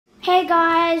Hey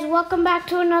guys, welcome back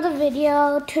to another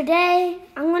video. Today,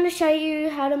 I'm going to show you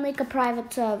how to make a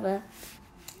private server.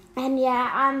 And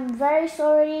yeah, I'm very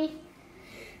sorry.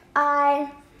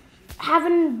 I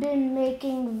haven't been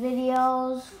making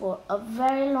videos for a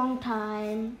very long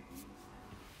time.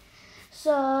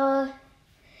 So,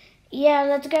 yeah,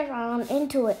 let's get on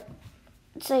into it.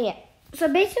 So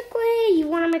basically, you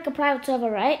want to make a private server,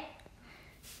 right?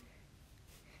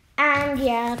 And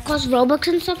yeah, it costs Robux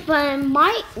and stuff, but it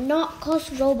might not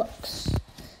cost Robux.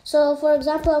 So for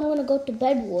example, I'm gonna go to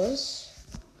Bed Wars,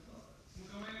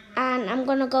 and I'm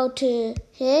gonna go to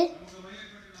here,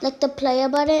 like the player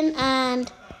button,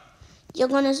 and you're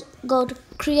gonna go to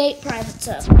create private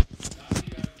server.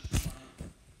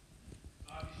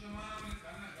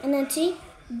 And then see,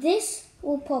 this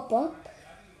will pop up,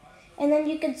 and then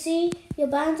you can see your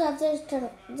balance after this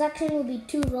transaction will be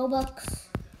 2 Robux.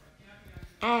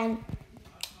 And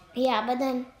yeah, but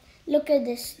then look at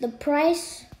this. The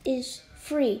price is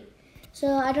free,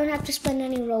 so I don't have to spend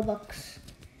any Robux.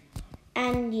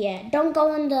 And yeah, don't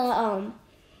go in the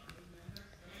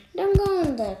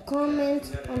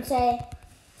comments and say,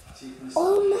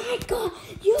 "Oh my God,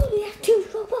 you only have 2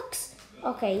 Robux."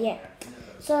 Okay, yeah.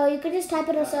 So you could just type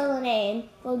in a server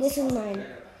name. Well, this is mine.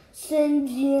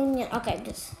 Okay,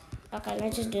 this. Okay,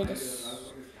 let's just do this.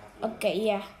 Okay,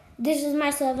 yeah. This is my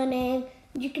server name.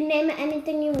 You can name it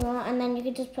anything you want, and then you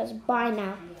can just press buy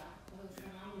now.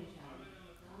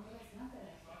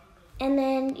 And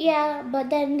then, yeah, but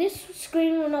then this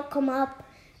screen will not come up,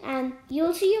 and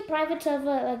you'll see your private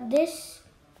server like this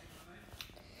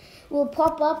will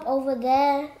pop up over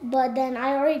there, but then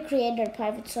I already created a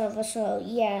private server, so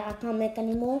yeah, I can't make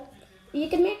any more. You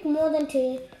can make more than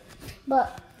 2,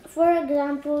 but for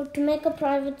example, to make a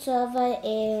private server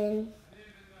in,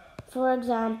 for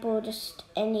example, just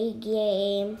any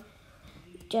game,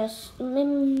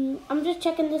 I'm just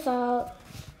checking this out.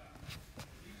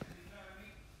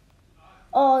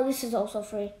 Oh, this is also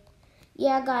free.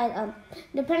 Yeah, guys,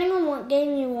 depending on what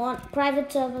game you want,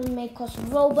 private server may cost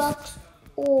Robux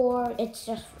or it's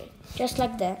just free, just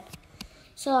like that.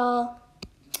 So,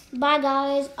 bye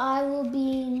guys, I will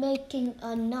be making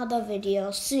another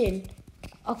video soon.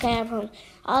 Okay, I promise.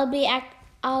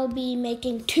 I'll be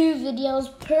making 2 videos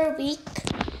per week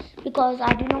because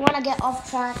I do not want to get off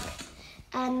track.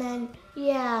 And then,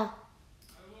 yeah.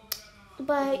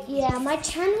 But yeah, my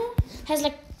channel has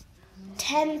like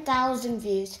 10,000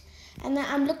 views. And then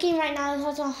I'm looking right now, it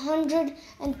has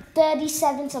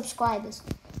 137 subscribers.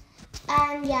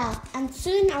 And yeah, and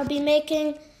soon I'll be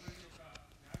making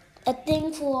a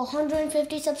thing for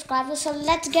 150 subscribers. So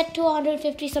let's get to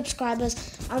 150 subscribers.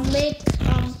 I'll make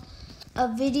a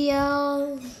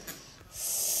video,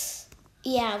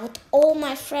 yeah, with all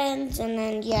my friends, and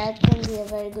then yeah, it's gonna be a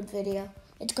very good video.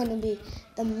 It's gonna be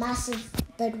the massive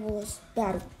Bed Wars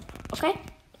battle. Okay?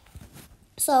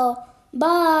 So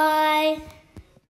bye.